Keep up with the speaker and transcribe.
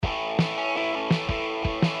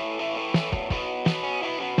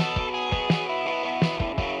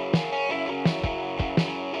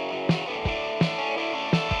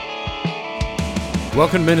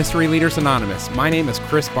Welcome to Ministry Leaders Anonymous. My name is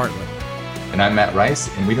Chris Bartlett. And I'm Matt Rice,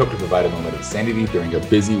 and we hope to provide a moment of sanity during a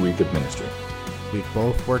busy week of ministry. We've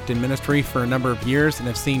both worked in ministry for a number of years and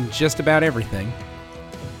have seen just about everything.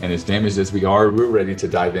 And as damaged as we are, we're ready to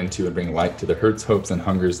dive into and bring light to the hurts, hopes, and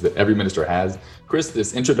hungers that every minister has. Chris,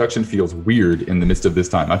 this introduction feels weird in the midst of this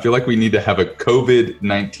time. I feel like we need to have a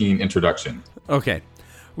COVID-19 introduction. Okay.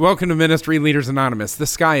 Welcome to Ministry Leaders Anonymous. The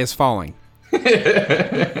sky is falling.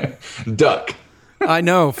 Duck. I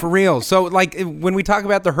know, for real. So, when we talk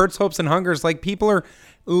about the hurts, hopes, and hungers, people are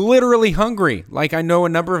literally hungry. I know a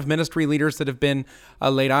number of ministry leaders that have been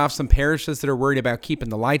laid off, some parishes that are worried about keeping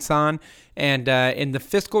the lights on, and the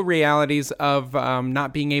fiscal realities of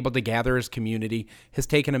not being able to gather as community has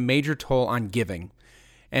taken a major toll on giving.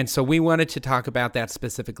 And so we wanted to talk about that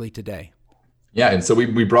specifically today. Yeah, and so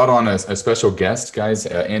we brought on a special guest, guys.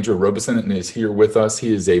 Andrew Robeson is here with us.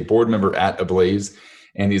 He is a board member at Ablaze,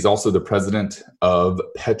 and he's also the president of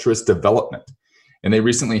Petrus Development. And they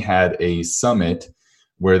recently had a summit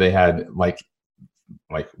where they had like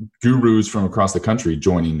gurus from across the country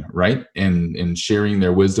joining, right? And sharing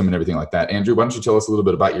their wisdom and everything like that. Andrew, why don't you tell us a little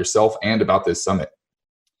bit about yourself and about this summit?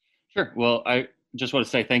 Sure. Well, I just want to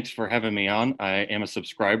say thanks for having me on. I am a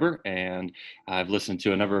subscriber and I've listened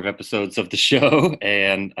to a number of episodes of the show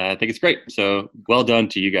and I think it's great. So well done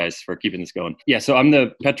to you guys for keeping this going. Yeah, so I'm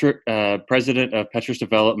the president of Petrus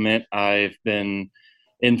Development. I've been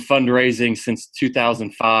in fundraising since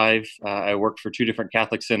 2005. I worked for two different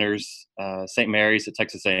Catholic centers, St. Mary's at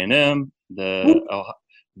Texas A&M,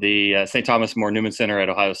 the St. Thomas More Newman Center at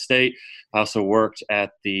Ohio State. I also worked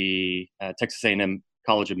at the Texas A&M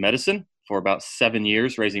College of Medicine for about 7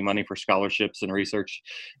 years, raising money for scholarships and research.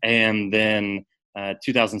 And then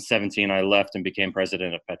 2017, I left and became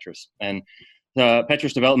president of Petrus. And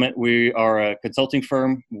Petrus Development, we are a consulting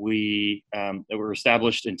firm. We were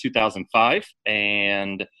established in 2005.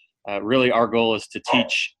 And really our goal is to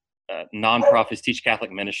teach nonprofits, teach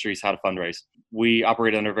Catholic ministries how to fundraise. We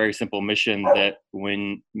operate under a very simple mission that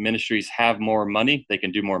when ministries have more money, they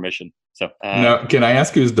can do more mission. So now, can I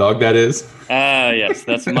ask whose dog that is? Yes,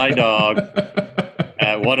 that's my dog.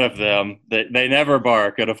 One of them. They never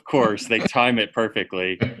bark, and of course, they time it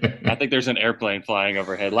perfectly. I think there's an airplane flying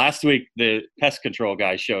overhead. Last week, the pest control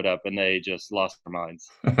guy showed up, and they just lost their minds.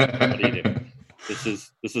 What do you do?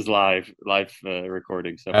 This is live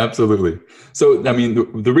recording. So absolutely. So, I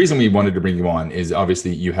mean, the reason we wanted to bring you on is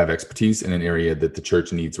obviously you have expertise in an area that the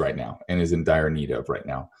church needs right now and is in dire need of right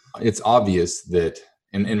now. It's obvious that,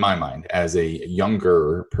 in my mind, as a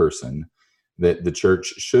younger person, that the church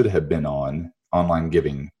should have been on online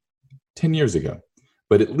giving 10 years ago,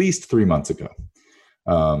 but at least 3 months ago,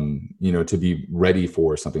 to be ready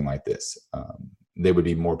for something like this. They would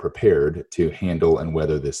be more prepared to handle and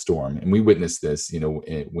weather this storm. And we witnessed this,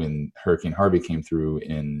 when Hurricane Harvey came through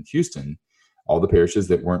in Houston. All the parishes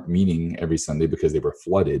that weren't meeting every Sunday because they were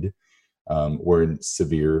flooded were in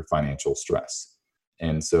severe financial stress.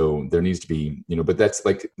 And so there needs to be, but that's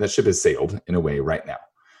that ship has sailed in a way right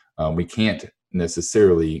now. We can't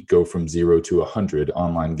necessarily go from 0 to 100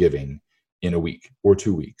 online giving in a week or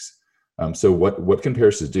 2 weeks. So what can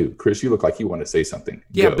parishes do? Chris, you look like you want to say something.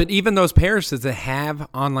 Yeah, Go. But even those parishes that have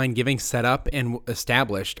online giving set up and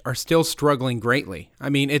established are still struggling greatly. I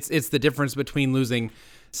mean, it's the difference between losing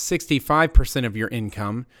 65% of your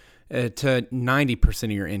income to 90%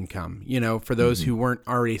 of your income. For those who weren't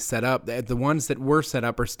already set up, the ones that were set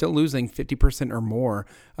up are still losing 50% or more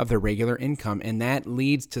of their regular income. And that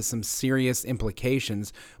leads to some serious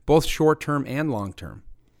implications, both short-term and long-term.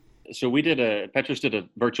 So Petrus did a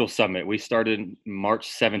virtual summit. We started March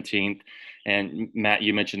 17th, and Matt,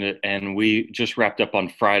 you mentioned it, and we just wrapped up on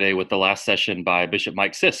Friday with the last session by Bishop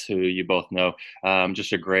Mike Siss, who you both know,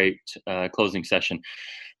 just a great closing session.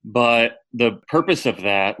 But the purpose of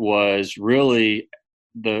that was really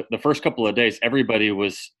the first couple of days, everybody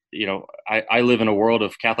was, I live in a world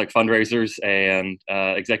of Catholic fundraisers and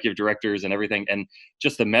executive directors and everything. And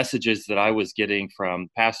just the messages that I was getting from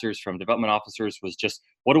pastors, from development officers was just,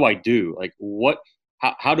 what do I do?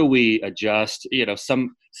 How do we adjust?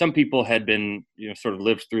 Some people had been, sort of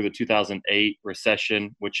lived through the 2008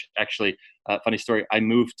 recession, which actually, funny story, I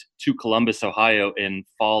moved to Columbus, Ohio in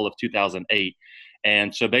fall of 2008.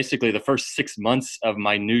 And so basically the first 6 months of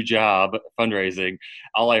my new job fundraising,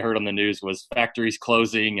 all I heard on the news was factories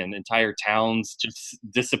closing and entire towns just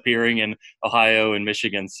disappearing in Ohio and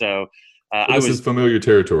Michigan. So this is familiar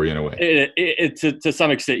territory in a way. To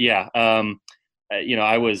some extent, yeah.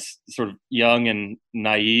 I was sort of young and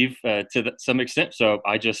naive to some extent. So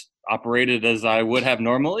I just operated as I would have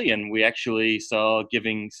normally. And we actually saw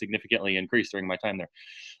giving significantly increase during my time there.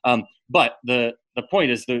 But the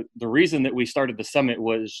point is the reason that we started the summit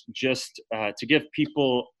was just to give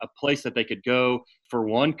people a place that they could go, for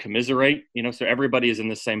one, commiserate, so everybody is in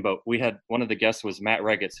the same boat. We had one of the guests was Matt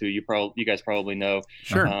Regitz, who you guys probably know.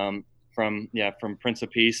 Sure. From Prince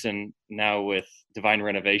of Peace and now with Divine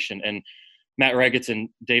Renovation. And Matt Regitz and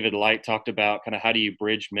David Light talked about kind of how do you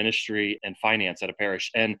bridge ministry and finance at a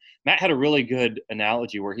parish. And Matt had a really good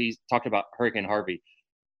analogy where he talked about Hurricane Harvey.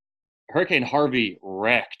 Hurricane Harvey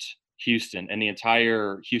wrecked Houston and the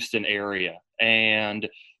entire Houston area. And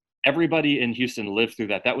everybody in Houston lived through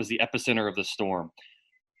that. That was the epicenter of the storm.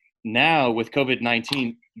 Now with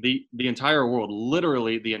COVID-19, the entire world,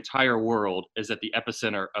 literally the entire world, is at the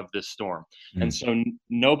epicenter of this storm. Mm. And so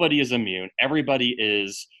nobody is immune. Everybody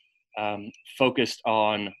is focused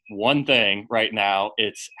on one thing right now.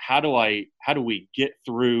 It's how do we get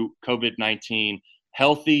through COVID-19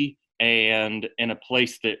 healthy and in a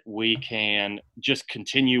place that we can just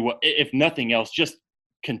continue, if nothing else, just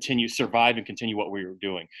survive and continue what we were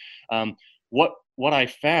doing. What I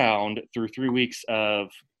found through 3 weeks of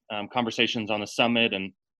conversations on the summit,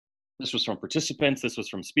 and this was from participants, this was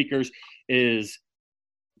from speakers, is,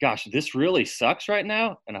 gosh, this really sucks right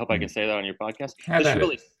now. And I hope I can say that on your podcast.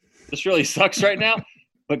 This really sucks right now.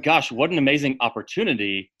 But gosh, what an amazing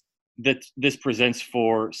opportunity that this presents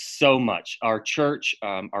for so much. Our church,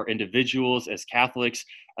 our individuals as Catholics.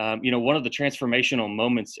 One of the transformational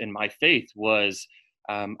moments in my faith was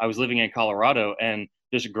I was living in Colorado, and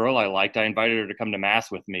this girl I liked, I invited her to come to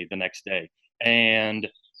Mass with me the next day. And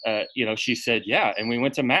she said, yeah. And we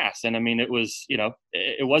went to Mass. And I mean, it was,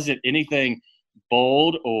 it wasn't anything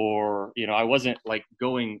bold or, I wasn't like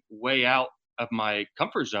going way out of my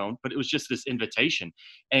comfort zone, but it was just this invitation.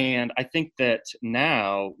 And I think that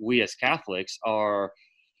now we as Catholics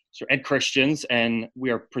and Christians, and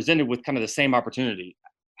we are presented with kind of the same opportunity.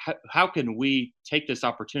 How can we take this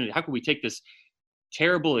opportunity? How can we take this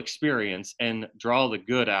terrible experience and draw the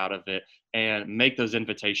good out of it and make those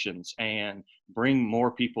invitations and bring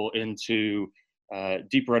more people into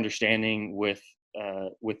deeper understanding with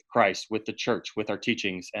Christ, with the church, with our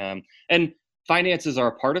teachings. And finances are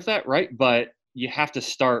a part of that, right? But you have to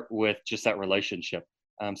start with just that relationship.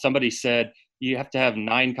 Somebody said you have to have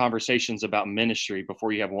 9 conversations about ministry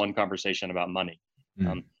before you have 1 conversation about money.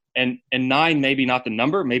 Mm. And 9, maybe not the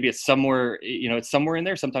number, maybe it's somewhere, it's somewhere in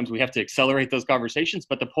there. Sometimes we have to accelerate those conversations.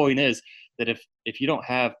 But the point is that if you don't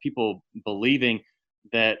have people believing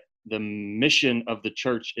that the mission of the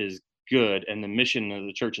church is good and the mission of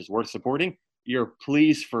the church is worth supporting, your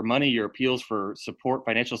pleas for money, your appeals for support,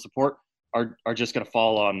 financial support are just going to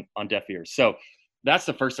fall on deaf ears. So that's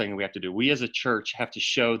the first thing we have to do. We as a church have to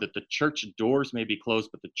show that the church doors may be closed,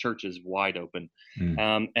 but the church is wide open.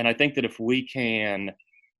 Mm. And I think that if we can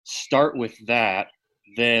start with that,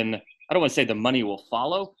 then I don't want to say the money will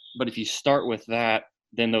follow, but if you start with that,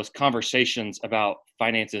 then those conversations about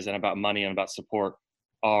finances and about money and about support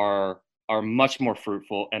are much more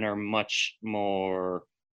fruitful and are much more,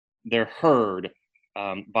 they're heard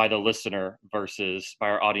by the listener versus by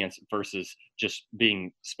our audience versus just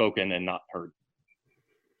being spoken and not heard.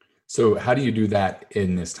 So how do you do that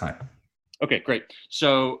in this time? Okay, great.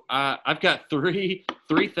 So I've got three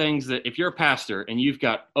things that if you're a pastor and you've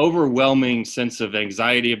got overwhelming sense of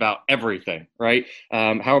anxiety about everything, right?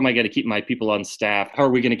 How am I going to keep my people on staff? How are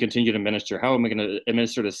we going to continue to minister? How am I going to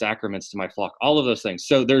administer the sacraments to my flock? All of those things.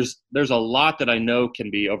 So there's a lot that I know can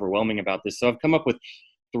be overwhelming about this. So I've come up with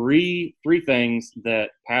three things that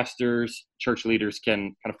pastors, church leaders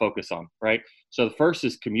can kind of focus on, right? So the first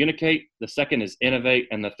is communicate, the second is innovate,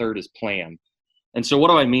 and the third is plan. And so what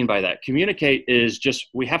do I mean by that? Communicate is just,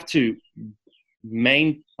 we have to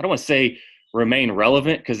I don't want to say remain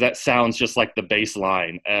relevant because that sounds just like the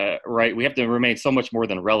baseline, right? We have to remain so much more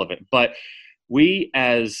than relevant. But we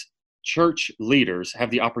as church leaders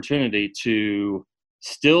have the opportunity to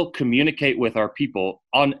still communicate with our people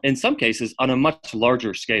in some cases, on a much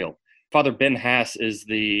larger scale. Father Ben Haas is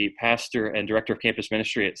the pastor and director of campus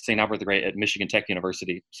ministry at St. Albert the Great at Michigan Tech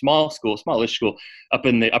University. Smallish school up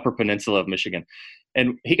in the Upper Peninsula of Michigan.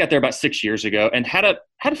 And he got there about 6 years ago and had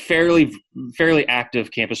a fairly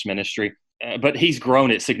active campus ministry, but he's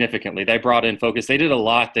grown it significantly. They brought in focus. They did a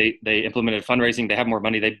lot. They implemented fundraising. They have more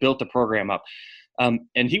money. They built the program up. And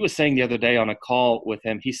he was saying the other day on a call with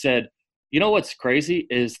him, he said, you know what's crazy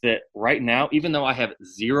is that right now, even though I have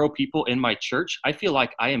 0 people in my church, I feel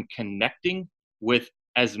like I am connecting with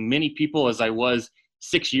as many people as I was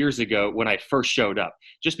 6 years ago when I first showed up,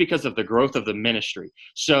 just because of the growth of the ministry.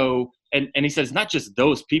 So, and he said, it's not just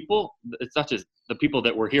those people, it's not just the people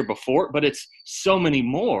that were here before, but it's so many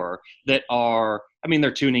more that are, I mean,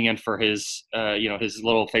 they're tuning in for his, his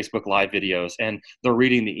little Facebook Live videos, and they're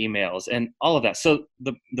reading the emails and all of that. So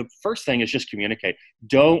the first thing is just communicate.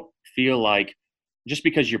 Don't feel like just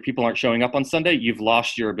because your people aren't showing up on Sunday, you've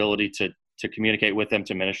lost your ability to communicate with them,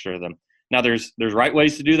 to minister to them. Now, there's right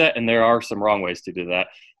ways to do that, and there are some wrong ways to do that.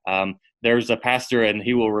 There's a pastor, and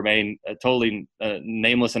he will remain totally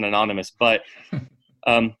nameless and anonymous, but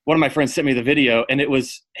one of my friends sent me the video, and it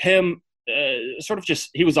was him sort of just,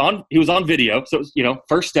 he was on video. So,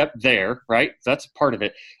 first step there, right? So that's part of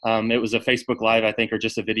it. It was a Facebook Live, I think, or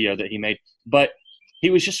just a video that he made. But he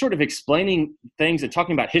was just sort of explaining things and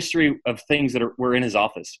talking about history of things that were in his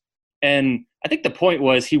office. And I think the point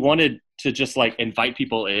was he wanted to just like invite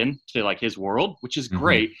people in to like his world, which is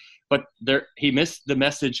great. But he missed the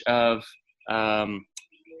message of we're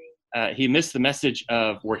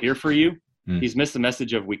here for you. He's missed the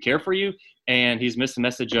message of we care for you, and he's missed the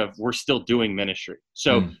message of we're still doing ministry.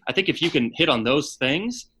 So I think if you can hit on those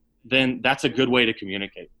things, then that's a good way to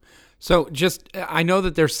communicate. So I know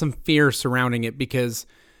that there's some fear surrounding it, because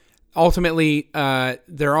ultimately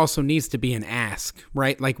there also needs to be an ask,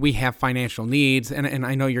 right? Like, we have financial needs, and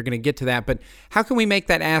I know you're going to get to that, but how can we make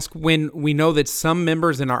that ask when we know that some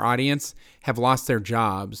members in our audience have lost their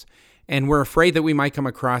jobs, and we're afraid that we might come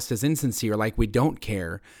across as insincere, like we don't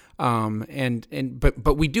care?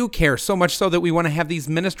 But we do care, so much so that we want to have these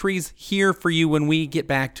ministries here for you when we get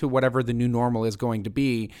back to whatever the new normal is going to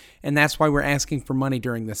be. And that's why we're asking for money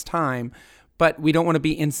during this time. But we don't want to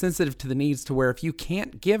be insensitive to the needs, to where if you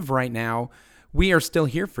can't give right now, we are still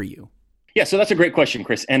here for you. Yeah, so that's a great question,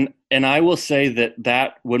 Chris. And I will say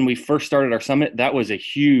that when we first started our summit, that was a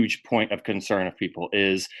huge point of concern of people,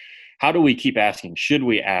 is how do we keep asking? Should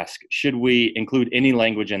we ask? Should we include any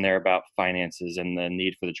language in there about finances and the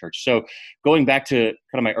need for the church? So going back to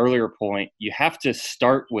kind of my earlier point, you have to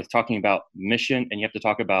start with talking about mission, and you have to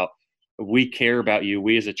talk about, we care about you.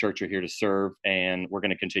 We as a church are here to serve, and we're going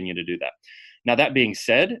to continue to do that. Now, that being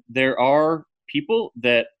said, there are people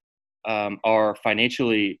that are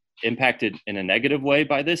financially impacted in a negative way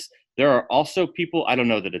by this. There are also people, I don't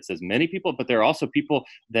know that it's as many people, but there are also people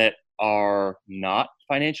that are not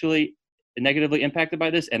financially negatively impacted by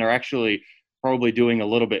this and are actually probably doing a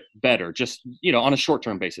little bit better, just, on a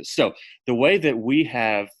short-term basis. So the way that we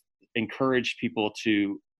have encouraged people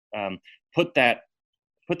to put that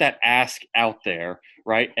ask out there,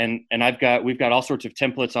 right? And we've got all sorts of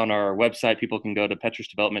templates on our website. People can go to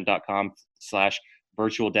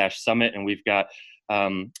petrusdevelopment.com/virtual-summit, and we've got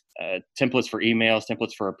templates for emails,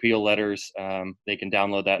 templates for appeal letters. They can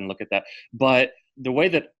download that and look at that. But the way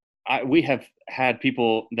that we have had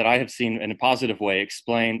people that I have seen in a positive way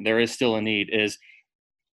explain there is still a need is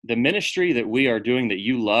the ministry that we are doing, that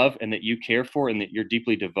you love and that you care for and that you're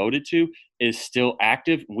deeply devoted to, is still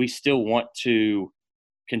active. We still want to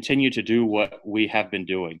continue to do what we have been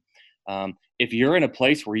doing. If you're in a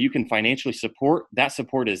place where you can financially support, that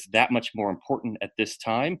support is that much more important at this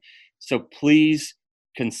time. So please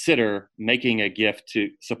consider making a gift to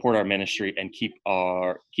support our ministry and keep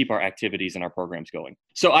our activities and our programs going.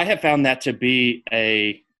 So I have found that to be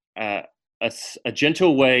a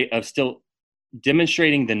gentle way of still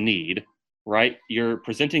demonstrating the need, right? You're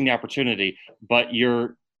presenting the opportunity, but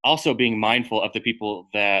you're also being mindful of the people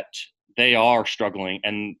that they are struggling,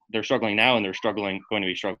 and they're struggling now, and they're going to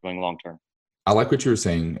be struggling long term. I like what you were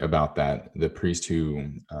saying about that. The priest who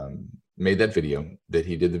made that video, that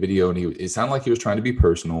he did the video, and it sounded like he was trying to be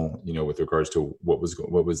personal, with regards to what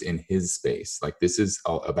was in his space. Like, this is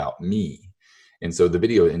all about me. And so the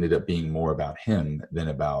video ended up being more about him than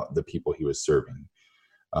about the people he was serving.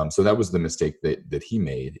 So that was the mistake that he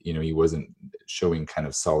made. He wasn't showing kind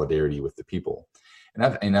of solidarity with the people.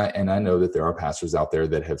 And I know that there are pastors out there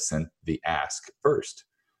that have sent the ask first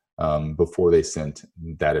before they sent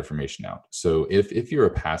that information out. So if you're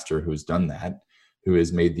a pastor who's done that, who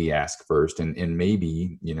has made the ask first, and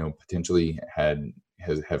maybe potentially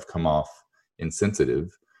have come off insensitive,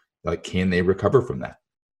 like, can they recover from that?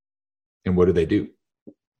 And what do they do?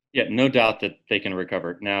 Yeah, no doubt that they can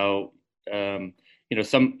recover. Now,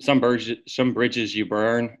 some bridges you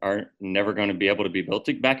burn are never going to be able to be built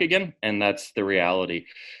back again, and that's the reality.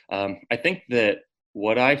 I think that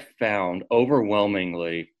what I found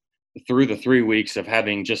overwhelmingly through the 3 weeks of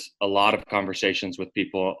having just a lot of conversations with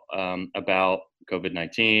people about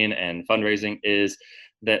COVID-19 and fundraising is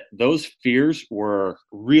that those fears were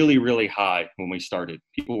really, really high when we started.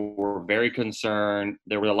 People were very concerned.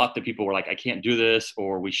 There were a lot that people were like, I can't do this,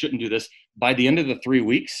 or we shouldn't do this. By the end of the 3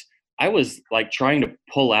 weeks, I was like trying to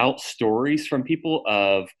pull out stories from people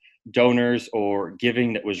of donors or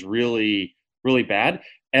giving that was really, really bad.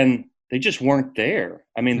 And they just weren't there.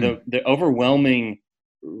 I mean, the overwhelming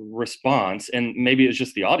response, and maybe it was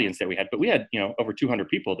just the audience that we had, but we had, over 200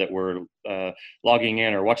 people that were logging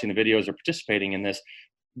in or watching the videos or participating in this.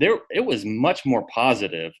 It was much more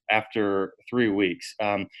positive after 3 weeks.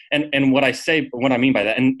 And what I mean by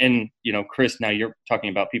that, and Chris, now you're talking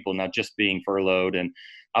about people not just being furloughed, and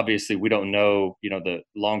obviously we don't know, the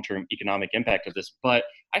long-term economic impact of this, but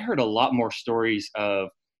I heard a lot more stories of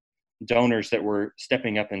donors that were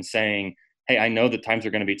stepping up and saying, hey, I know the times are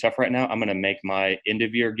going to be tough right now. I'm going to make my end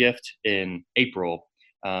of year gift in April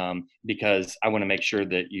because I want to make sure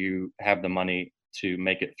that you have the money to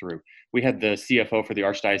make it through. We had the CFO for the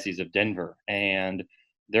Archdiocese of Denver, and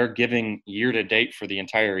their giving year to date for the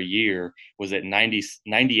entire year was at 98%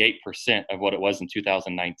 of what it was in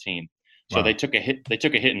 2019. So wow. They took a hit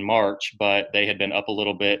in March, but they had been up a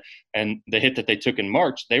little bit. And the hit that they took in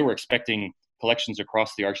March, they were expecting collections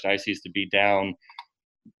across the Archdiocese to be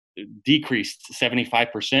decreased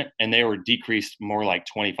 75%, and they were decreased more like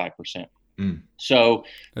 25%. So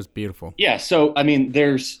that's beautiful. Yeah. So, I mean,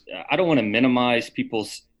 I don't want to minimize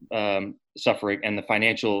people's suffering and the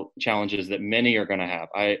financial challenges that many are going to have.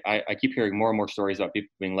 I keep hearing more and more stories about people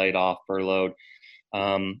being laid off, furloughed,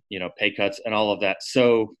 pay cuts and all of that.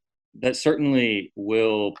 So that certainly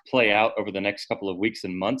will play out over the next couple of weeks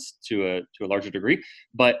and months to a larger degree.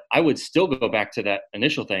 But I would still go back to that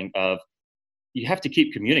initial thing of you have to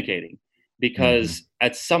keep communicating, because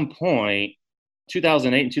at some point,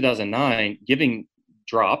 2008 and 2009, giving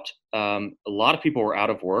dropped. A lot of people were out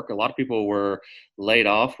of work. A lot of people were laid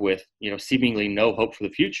off with, seemingly no hope for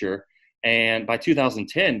the future. And by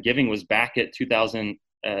 2010, giving was back at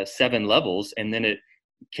 2007 levels, and then it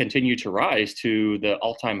continued to rise to the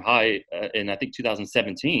all-time high in, I think,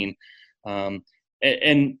 2017.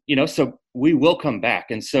 So we will come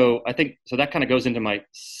back. And so I think, so that kind of goes into my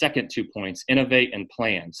second 2 points, innovate and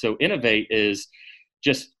plan. So innovate is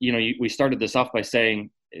just, we started this off by saying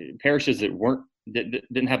parishes that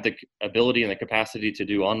didn't have the ability and the capacity to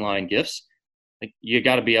do online gifts, like, you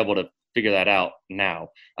got to be able to figure that out now.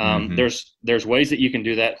 There's ways that you can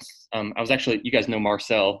do that. I was actually, you guys know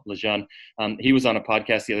Marcel Lejeune. He was on a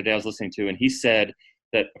podcast the other day I was listening to, and he said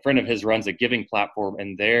that a friend of his runs a giving platform,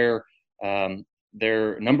 and their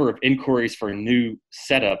number of inquiries for new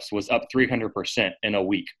setups was up 300% in a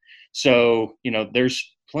week. So,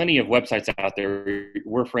 there's plenty of websites out there.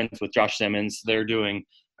 We're friends with Josh Simmons. They're doing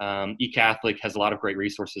eCatholic has a lot of great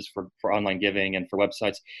resources for online giving and for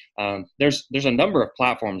websites. There's a number of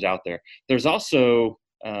platforms out there. There's also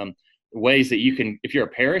ways that you can, if you're a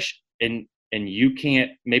parish and you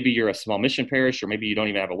can't, maybe you're a small mission parish, or maybe you don't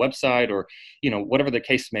even have a website, or whatever the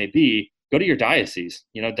case may be, go to your diocese.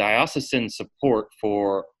 Diocesan support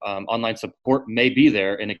for online support may be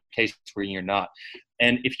there in a case where you're not.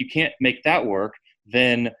 And if you can't make that work,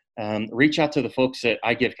 then reach out to the folks at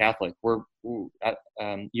I Give Catholic. You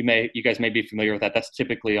guys may be familiar with that. That's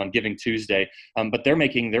typically on Giving Tuesday, but they're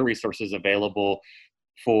making their resources available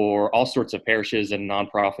for all sorts of parishes and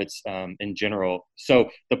nonprofits in general. So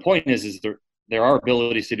the point is there are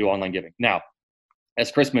abilities to do online giving. Now,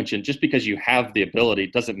 as Chris mentioned, just because you have the ability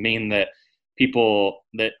doesn't mean that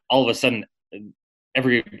that all of a sudden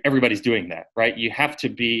everybody's doing that, right? You have to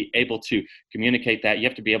be able to communicate that. You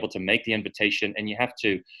have to be able to make the invitation, and you have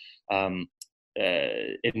to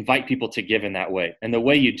invite people to give in that way. And the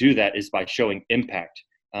way you do that is by showing impact.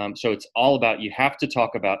 So it's all about, you have to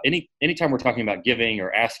talk about anytime we're talking about giving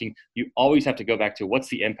or asking, you always have to go back to what's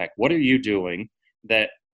the impact? What are you doing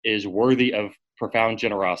that is worthy of profound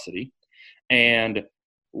generosity? And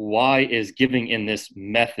why is giving in this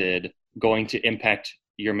method going to impact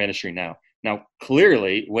your ministry now? Now,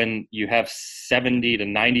 clearly, when you have 70 to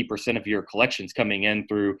 90% of your collections coming in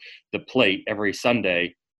through the plate every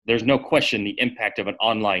Sunday, there's no question the impact of an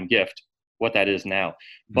online gift, what that is now.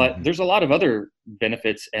 But there's a lot of other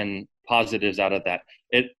benefits and positives out of that.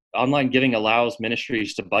 Online giving allows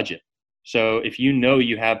ministries to budget. So if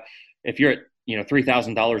if you're at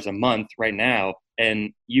 $3,000 a month right now,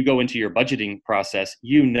 and you go into your budgeting process,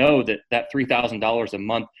 that $3,000 a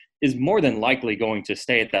month is more than likely going to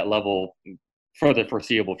stay at that level for the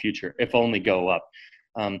foreseeable future, if only go up.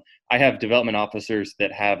 I have development officers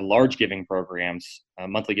that have large giving programs,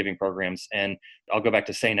 monthly giving programs, and I'll go back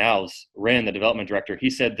to St. Al's. Ren, the development director,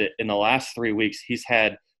 he said that in the last 3 weeks, he's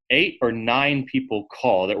had 8 or 9 people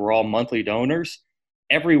call that were all monthly donors.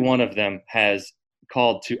 Every one of them has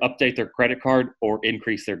called to update their credit card or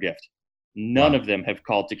increase their gift. None of them have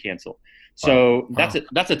called to cancel. So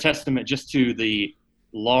that's a testament just to the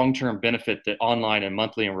long-term benefit that online and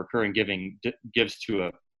monthly and recurring giving gives to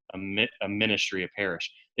a ministry, a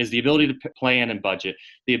parish, is the ability to plan and budget,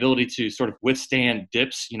 the ability to sort of withstand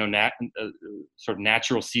dips, sort of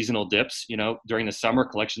natural seasonal dips. During the summer,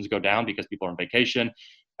 collections go down because people are on vacation.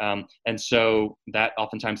 And so that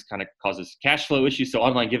oftentimes kind of causes cash flow issues. So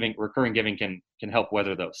online giving, recurring giving can help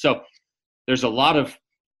weather those. So there's a lot of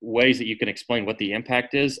ways that you can explain what the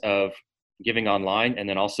impact is of giving online, and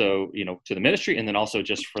then also, to the ministry, and then also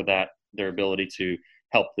just for their ability to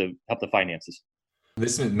help the finances.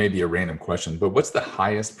 This may be a random question, but what's the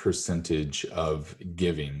highest percentage of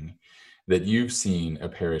giving that you've seen a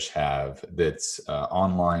parish have that's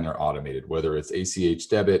online or automated, whether it's ACH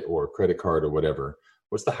debit or credit card or whatever?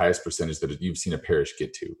 What's the highest percentage that you've seen a parish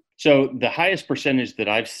get to? So the highest percentage that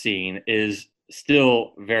I've seen is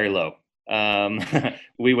still very low.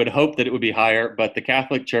 We would hope that it would be higher, but the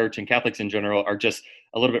Catholic Church and Catholics in general are just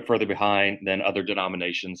a little bit further behind than other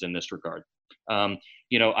denominations in this regard.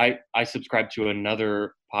 I subscribe to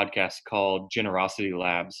another podcast called Generosity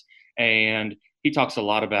Labs, and he talks a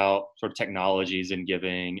lot about sort of technologies in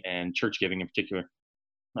giving and church giving in particular.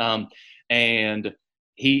 And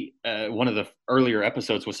he, one of the earlier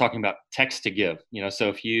episodes was talking about text to give. So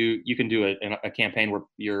if you can do a campaign where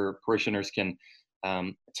your parishioners can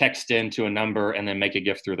text into a number and then make a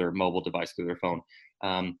gift through their mobile device, through their phone.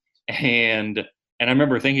 And I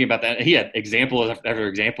remember thinking about that. He had example after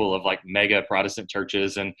example of like mega Protestant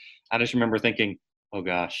churches. And I just remember thinking, oh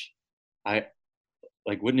gosh,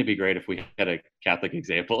 wouldn't it be great if we had a Catholic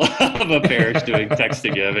example of a parish doing text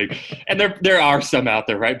to giving? And there are some out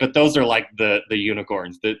there, right? But those are like the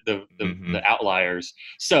unicorns, the outliers.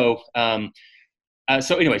 So,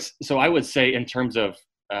 anyways, so I would say in terms of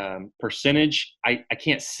percentage, I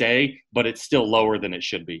can't say, but it's still lower than it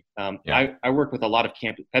should be. I work with a lot of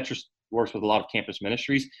Petrus works with a lot of campus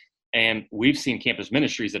ministries, and we've seen campus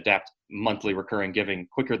ministries adapt monthly recurring giving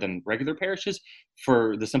quicker than regular parishes,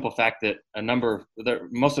 for the simple fact that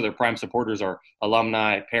most of their prime supporters are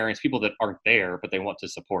alumni, parents, people that aren't there but they want to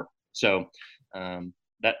support. So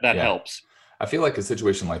that helps. I feel like a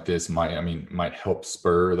situation like this might help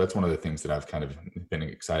spur. That's one of the things that I've kind of been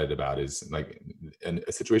excited about, is like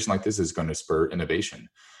a situation like this is going to spur innovation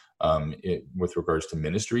with regards to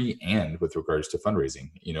ministry and with regards to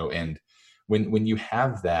fundraising, and when you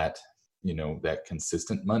have that, that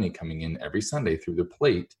consistent money coming in every Sunday through the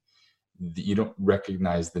plate, you don't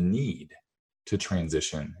recognize the need to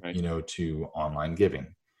transition, right, to online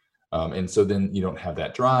giving. And so then you don't have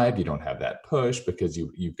that drive, you don't have that push, because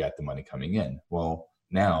you've got the money coming in. Well,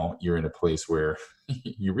 now you're in a place where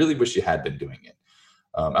you really wish you had been doing it.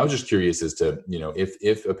 I was just curious as to,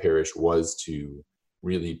 if a parish was to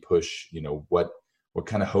really push, what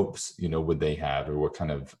kind of hopes, would they have, or what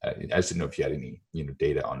kind of, I just didn't know if you had any,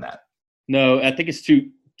 data on that. No, I think it's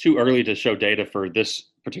too early to show data for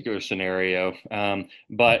this particular scenario.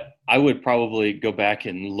 But I would probably go back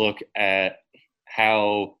and look at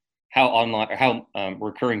how online, or how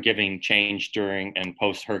recurring giving changed during and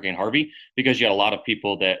post Hurricane Harvey, because you had a lot of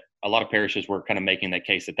parishes were kind of making that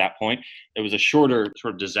case at that point. It was a shorter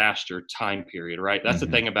sort of disaster time period, right? That's the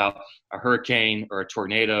thing about a hurricane or a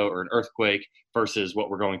tornado or an earthquake versus what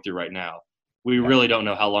we're going through right now. We really don't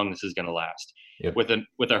know how long this is going to last. Yep. With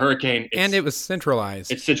a hurricane, and it was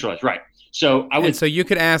centralized. It's centralized, right? So so you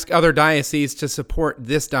could ask other dioceses to support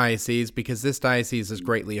this diocese because this diocese is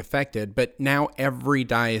greatly affected, but now every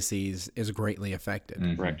diocese is greatly affected.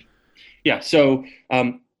 Mm-hmm. Correct. Yeah. So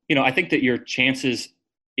I think that your chances,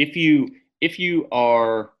 if you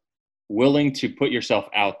are willing to put yourself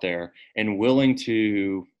out there and willing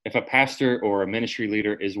to, if a pastor or a ministry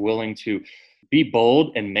leader is willing to be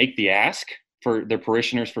bold and make the ask for their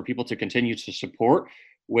parishioners, for people to continue to support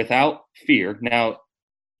without fear. Now,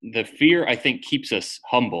 the fear, I think, keeps us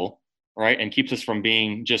humble, right? And keeps us from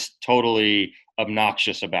being just totally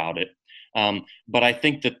obnoxious about it. But I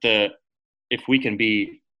think that if we can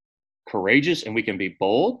be courageous and we can be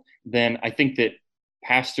bold, then I think that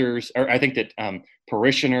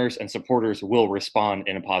parishioners and supporters will respond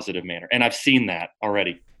in a positive manner. And I've seen that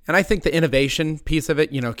already. And I think the innovation piece of it,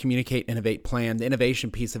 communicate, innovate, plan, the innovation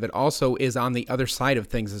piece of it also is on the other side of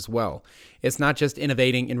things as well. It's not just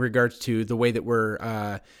innovating in regards to the way that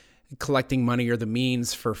we're collecting money or the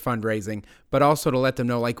means for fundraising, but also to let them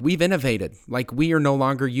know, like, we've innovated. Like, we are no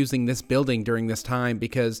longer using this building during this time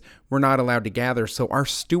because we're not allowed to gather. So our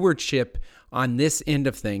stewardship on this end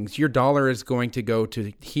of things, your dollar is going to go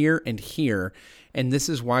to here and here. And this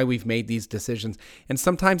is why we've made these decisions. And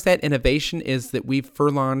sometimes that innovation is that we've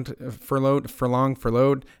furloughed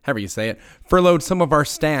some of our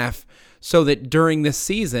staff so that during this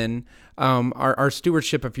season, our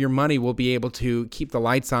stewardship of your money will be able to keep the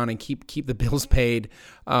lights on and keep the bills paid,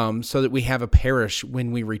 so that we have a parish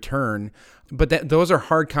when we return. But those are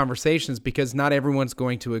hard conversations because not everyone's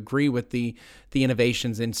going to agree with the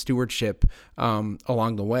innovations in stewardship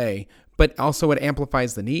along the way. But also it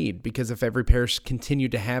amplifies the need, because if every parish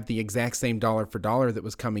continued to have the exact same dollar for dollar that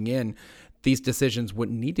was coming in, these decisions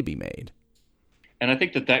wouldn't need to be made. And I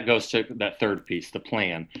think that goes to that third piece, the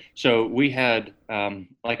plan. So we had,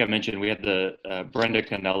 like I mentioned, we had the Brenda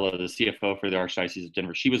Cannella, the CFO for the Archdiocese of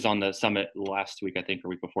Denver. She was on the summit last week, I think, or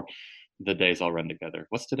week before. The days all run together.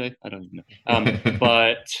 What's today? I don't even know.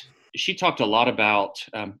 But she talked a lot about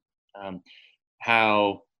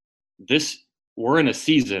how we're in a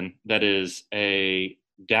season that is a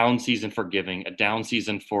down season for giving, a down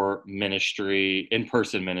season for ministry,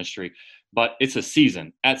 in-person ministry, but it's a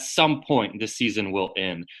season. At some point, this season will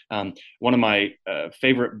end. One of my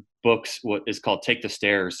favorite books is called Take the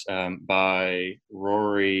Stairs by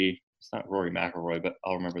Rory. It's not Rory McIlroy, but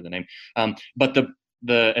I'll remember the name. But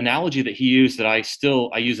the analogy that he used that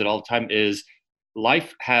I use it all the time is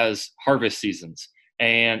life has harvest seasons.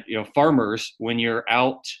 And, farmers, when you're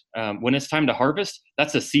out, when it's time to harvest,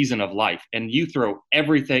 that's a season of life. And you throw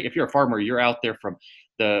everything. If you're a farmer, you're out there from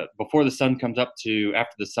before the sun comes up to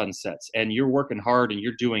after the sun sets, and you're working hard and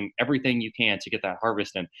you're doing everything you can to get that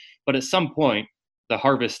harvest in. But at some point, the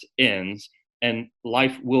harvest ends and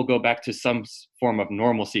life will go back to some form of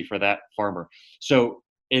normalcy for that farmer. So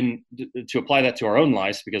to apply that to our own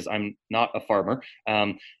lives, because I'm not a farmer,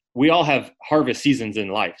 we all have harvest seasons in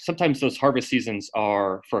life. Sometimes those harvest seasons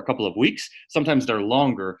are for a couple of weeks. Sometimes they're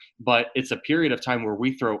longer, but it's a period of time where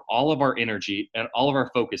we throw all of our energy and all of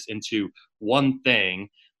our focus into one thing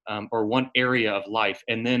or one area of life.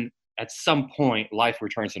 And then at some point, life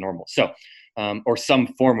returns to normal. So, or some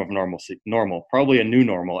form of normal, probably a new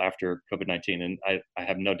normal after COVID-19. And I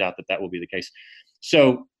have no doubt that will be the case.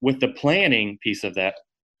 So with the planning piece of that,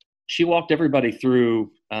 she walked everybody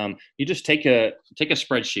through. You just take a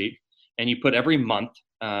spreadsheet and you put every month,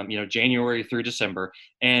 January through December,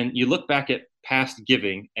 and you look back at past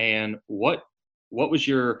giving and what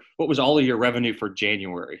was all of your revenue for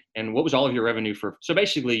January, and what was all of your revenue for. So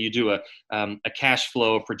basically, you do a cash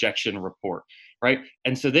flow projection report, right?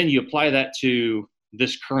 And so then you apply that to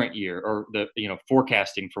this current year, or the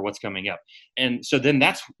forecasting for what's coming up. And so then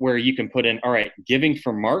that's where you can put in, all right, giving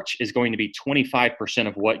for March is going to be 25%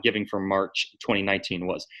 of what giving for March 2019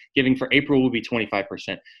 was. Giving for April will be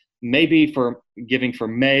 25%. Maybe for giving for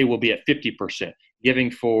May will be at 50%. Giving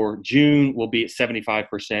for June will be at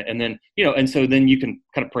 75%. And then, and so then you can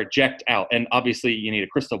kind of project out. And obviously you need a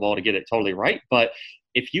crystal ball to get it totally right. But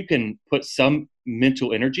if you can put some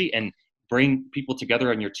mental energy and bring people together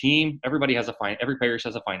on your team. Every parish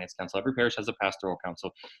has a finance council. Every parish has a pastoral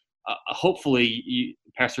council. Hopefully,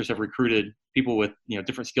 pastors have recruited people with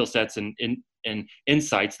different skill sets and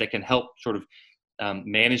insights that can help sort of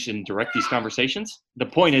manage and direct these conversations. The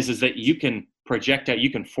point is that you can project out, you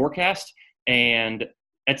can forecast, and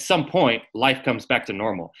at some point, life comes back to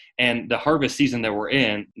normal. And the harvest season that we're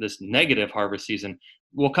in, this negative harvest season,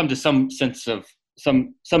 will come to some sense of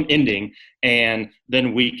some ending, and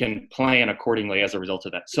then we can plan accordingly as a result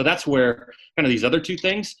of that. So that's where kind of these other two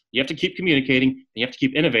things, you have to keep communicating and you have to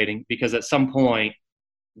keep innovating, because at some point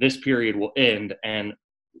this period will end, and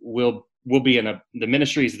we'll be in the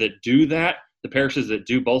ministries that do that, the parishes that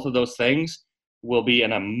do both of those things will be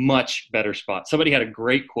in a much better spot. Somebody had a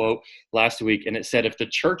great quote last week, and it said, if the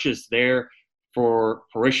church is there for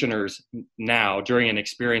parishioners now during an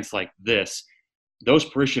experience like this, those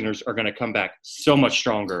parishioners are going to come back so much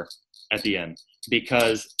stronger at the end,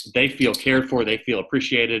 because they feel cared for, they feel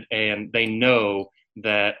appreciated, and they know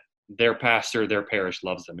that their pastor, their parish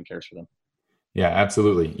loves them and cares for them. Yeah,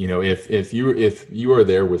 absolutely. If you are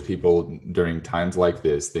there with people during times like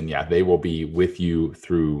this, then yeah, they will be with you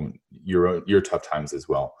through your tough times as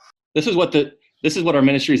well. This is what our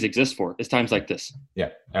ministries exist for, is times like this. Yeah,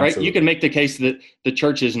 absolutely. Right? You can make the case that the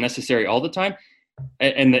church is necessary all the time,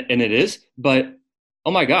 and it is, but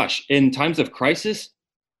oh my gosh, in times of crisis,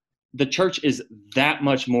 the church is that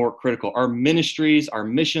much more critical. Our ministries, our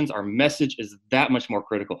missions, our message is that much more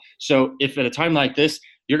critical. So if at a time like this,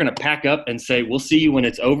 you're going to pack up and say, we'll see you when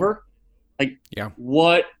it's over,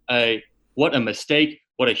 what a mistake,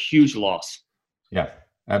 what a huge loss. Yeah,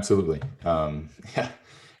 absolutely.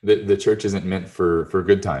 The church isn't meant for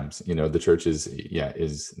good times. The church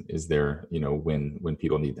is there, when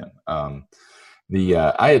people need them.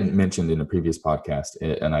 I had mentioned in a previous podcast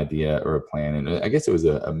an idea or a plan, and I guess it was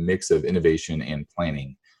a mix of innovation and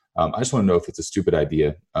planning. I just want to know if it's a stupid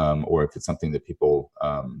idea, or if it's something that people,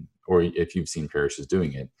 or if you've seen parishes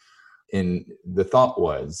doing it. And the thought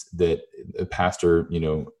was that the pastor,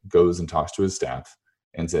 goes and talks to his staff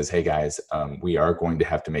and says, hey guys, we are going to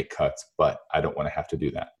have to make cuts, but I don't want to have to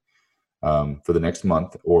do that. For the next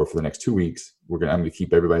month or for the next 2 weeks, I'm going to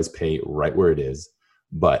keep everybody's pay right where it is,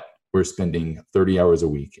 but we're spending 30 hours a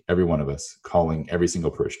week, every one of us, calling every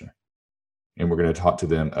single parishioner. And we're going to talk to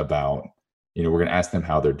them about, we're going to ask them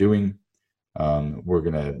how they're doing. We're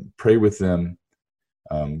going to pray with them.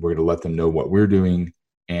 We're going to let them know what we're doing,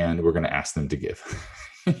 and we're going to ask them to give.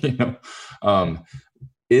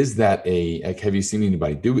 Is that have you seen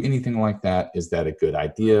anybody do anything like that? Is that a good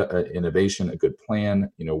idea, innovation, a good plan?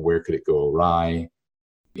 Where could it go awry?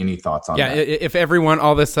 Any thoughts on that? Yeah, if everyone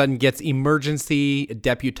all of a sudden gets emergency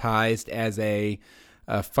deputized as a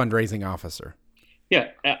fundraising officer.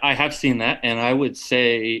 Yeah, I have seen that, and I would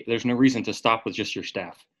say there's no reason to stop with just your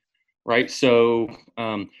staff, right? So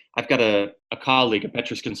I've got a colleague, a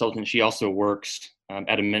Petrus consultant. She also works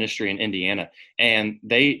at a ministry in Indiana, and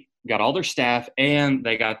they got all their staff and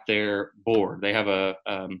they got their board. They have a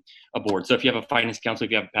board. So if you have a finance council,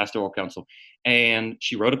 if you have a pastoral council, and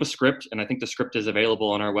she wrote up a script, and I think the script is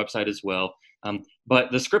available on our website as well.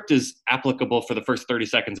 But the script is applicable for the first 30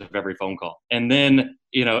 seconds of every phone call. And then,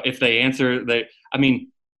 if they answer,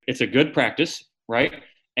 it's a good practice, right?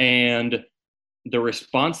 And the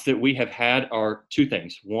response that we have had are two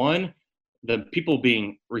things. One, the people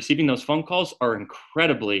receiving those phone calls are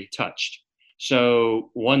incredibly touched.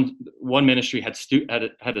 So one ministry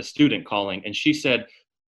had a student calling, and she said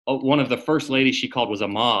one of the first ladies she called was a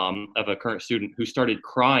mom of a current student who started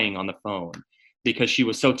crying on the phone because she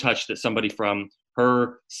was so touched that somebody from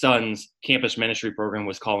her son's campus ministry program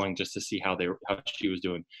was calling just to see how she was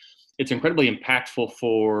doing. It's incredibly impactful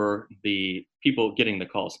for the people getting the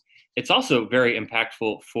calls. It's also very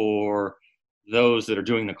impactful for those that are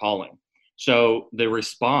doing the calling. So the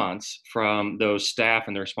response from those staff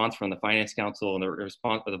and the response from the finance council and the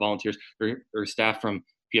response of the volunteers or staff from,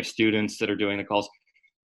 if you have students that are doing the calls,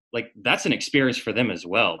 that's an experience for them as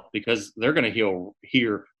well, because they're going to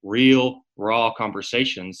hear real, raw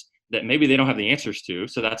conversations that maybe they don't have the answers to.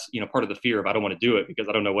 So that's, part of the fear of, I don't want to do it because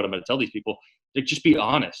I don't know what I'm going to tell these people. Just be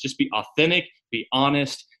honest, just be authentic, be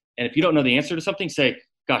honest. And if you don't know the answer to something, say,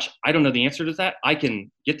 gosh, I don't know the answer to that. I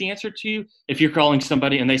can get the answer to you. If you're calling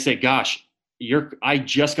somebody and they say, gosh, I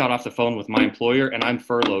just got off the phone with my employer and I'm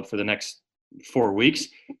furloughed for the next 4 weeks.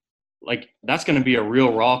 That's going to be a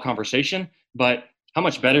real raw conversation, but how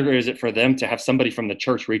much better is it for them to have somebody from the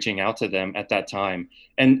church reaching out to them at that time?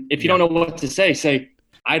 And if you don't know what to say,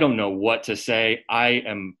 I don't know what to say.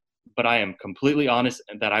 But I am completely honest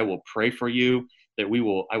that I will pray for you, that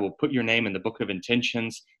I will put your name in the book of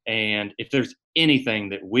intentions. And if there's anything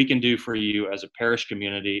that we can do for you as a parish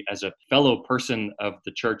community, as a fellow person of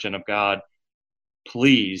the church and of God,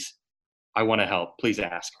 please, I want to help. Please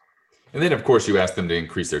ask. And then, of course, you ask them to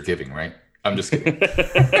increase their giving, right? I'm just kidding.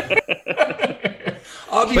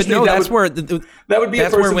 But no, that would be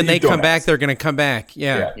that's where when they come back, they're going to come back.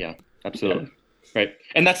 Yeah, absolutely. Right.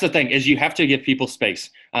 And that's the thing, is you have to give people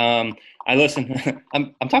space. I listen,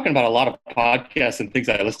 I'm talking about a lot of podcasts and things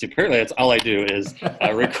I listen to. Apparently that's all I do is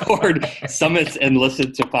record summits and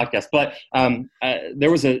listen to podcasts. But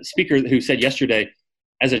there was a speaker who said yesterday,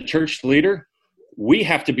 as a church leader, we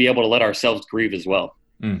have to be able to let ourselves grieve as well.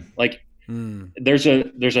 There's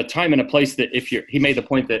a time and a place that he made the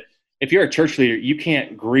point that if you're a church leader, you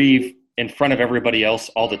can't grieve in front of everybody else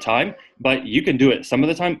all the time, but you can do it some of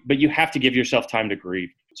the time, but you have to give yourself time to grieve.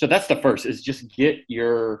 So that's the first, is just give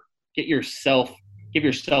yourself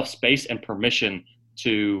space and permission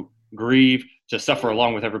to grieve, to suffer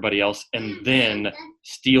along with everybody else, and then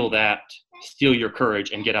steal your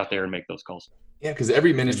courage and get out there and make those calls. Yeah, because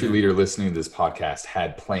every ministry leader listening to this podcast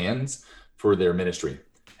had plans for their ministry,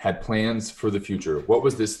 had plans for the future. What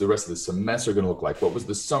was the rest of the semester going to look like? What was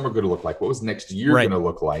the summer going to look like? What was next year going to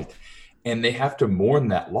look like? And they have to mourn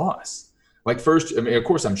that loss. First, of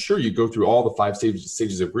course, I'm sure you go through all the 5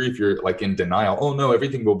 stages of grief. You're in denial. Oh no,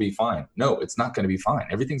 everything will be fine. No, it's not going to be fine.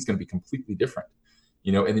 Everything's going to be completely different,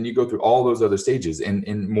 and then you go through all those other stages,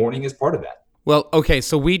 and mourning is part of that. Well, okay,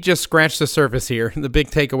 so we just scratched the surface here. The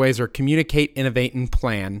big takeaways are communicate, innovate, and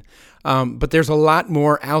plan. But there's a lot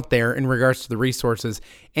more out there in regards to the resources.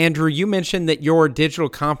 Andrew, you mentioned that your digital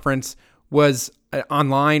conference was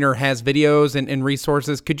online or has videos and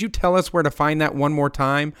resources. Could you tell us where to find that one more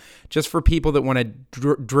time, just for people that want to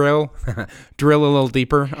drill a little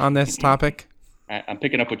deeper on this topic? I'm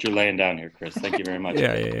picking up what you're laying down here, Chris. Thank you very much.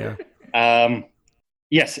 Yeah.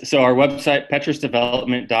 Yes. So our website,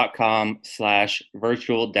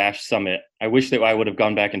 petrusdevelopment.com/virtual-summit. I wish that I would have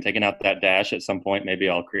gone back and taken out that dash at some point. Maybe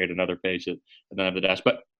I'll create another page that doesn't have the dash,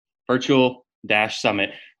 but virtual-summit.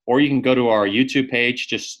 or you can go to our YouTube page,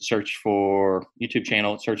 just search for YouTube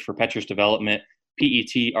channel, search for Petrus Development,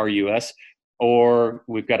 Petrus, or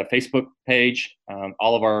we've got a Facebook page.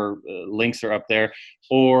 All of our links are up there,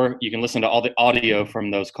 or you can listen to all the audio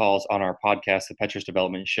from those calls on our podcast, The Petrus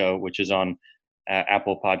Development Show, which is on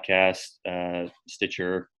Apple Podcasts,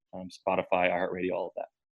 Stitcher, Spotify, iHeartRadio, all of that.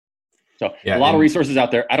 So a lot of resources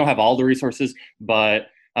out there. I don't have all the resources, but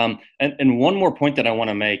and one more point that I want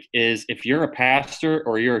to make is if you're a pastor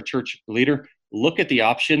or you're a church leader, look at the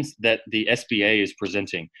options that the SBA is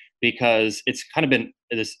presenting, because it's kind of been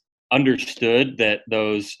this understood that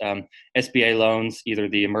those SBA loans, either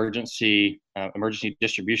the emergency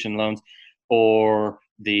distribution loans or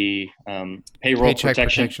the Payroll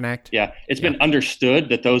Protection Act. Yeah, it's been understood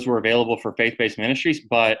that those were available for faith-based ministries.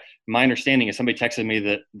 But my understanding is, somebody texted me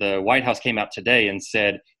that the White House came out today and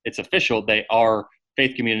said it's official.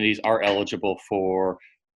 Faith communities are eligible for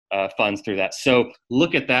funds through that. So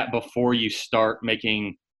look at that before you start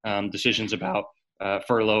making decisions about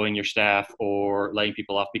furloughing your staff or laying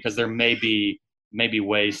people off, because there may be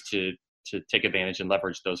ways to take advantage and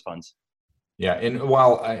leverage those funds. Yeah, and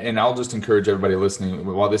I'll just encourage everybody listening,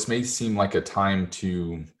 while this may seem like a time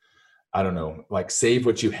to, I don't know, like save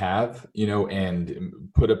what you have, and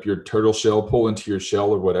put up your turtle shell, pull into your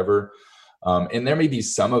shell or whatever. And there may be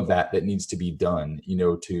some of that needs to be done,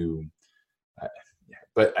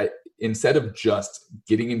 but instead of just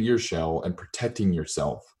getting into your shell and protecting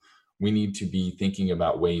yourself, we need to be thinking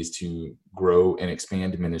about ways to grow and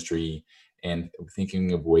expand ministry, and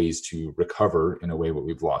thinking of ways to recover in a way what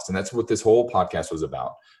we've lost. And that's what this whole podcast was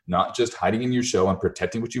about. Not just hiding in your shell and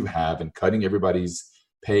protecting what you have and cutting everybody's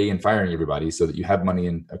pay and firing everybody so that you have money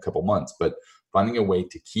in a couple months, but finding a way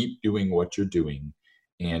to keep doing what you're doing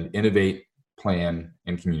and innovate, plan,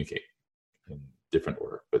 and communicate in different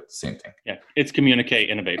order, but same thing. Yeah, it's communicate,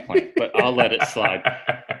 innovate, plan, but I'll let it slide.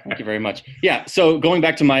 Thank you very much. Yeah, so going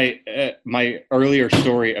back to my earlier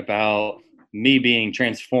story about me being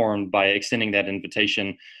transformed by extending that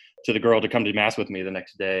invitation to the girl to come to Mass with me the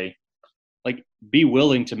next day, like, be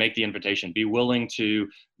willing to make the invitation, be willing to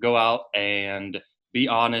go out and be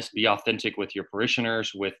honest, be authentic with your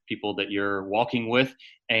parishioners, with people that you're walking with.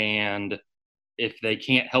 And if they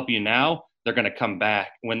can't help you now, they're going to come back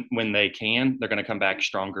when they can. They're going to come back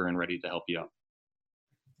stronger and ready to help you out.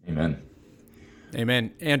 Amen.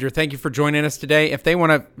 Amen. Andrew, thank you for joining us today. If they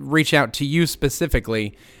want to reach out to you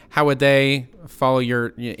specifically, how would they follow your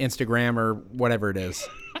Instagram or whatever it is?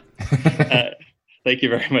 Thank you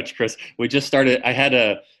very much, Chris. We just started. I had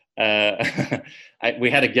we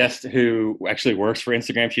had a guest who actually works for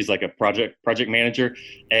Instagram. She's like a project manager,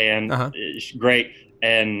 and she's great.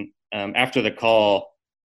 And after the call,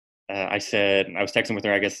 I said, I was texting with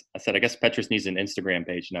her. I guess Petrus needs an Instagram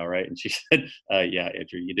page now, right? And she said, yeah,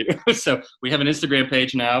 Andrew, you do. So we have an Instagram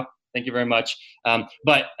page now. Thank you very much.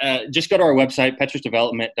 But just go to our website,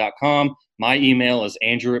 petrusdevelopment.com. My email is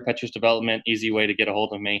andrew@petrusdevelopment. Easy way to get a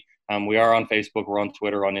hold of me. We are on Facebook. We're on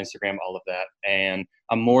Twitter, on Instagram, all of that. And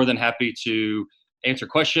I'm more than happy to answer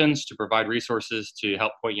questions, to provide resources, to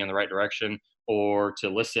help point you in the right direction, or to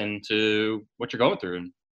listen to what you're going through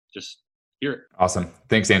and just hear it. Awesome.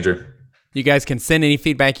 Thanks, Andrew. You guys can send any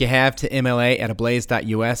feedback you have to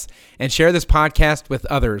mla@ablaze.us and share this podcast with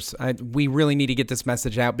others. We really need to get this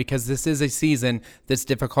message out, because this is a season that's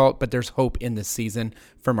difficult, but there's hope in this season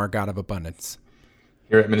from our God of abundance.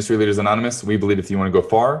 Here at Ministry Leaders Anonymous, we believe if you want to go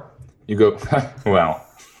far, you go, wow.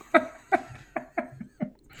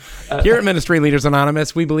 Here at Ministry Leaders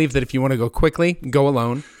Anonymous, we believe that if you want to go quickly, go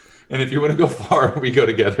alone. And if you want to go far, we go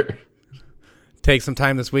together. Take some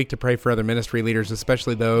time this week to pray for other ministry leaders,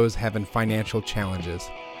 especially those having financial challenges.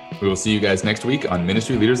 We will see you guys next week on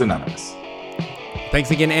Ministry Leaders Anonymous. Thanks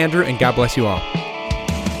again, Andrew, and God bless you all.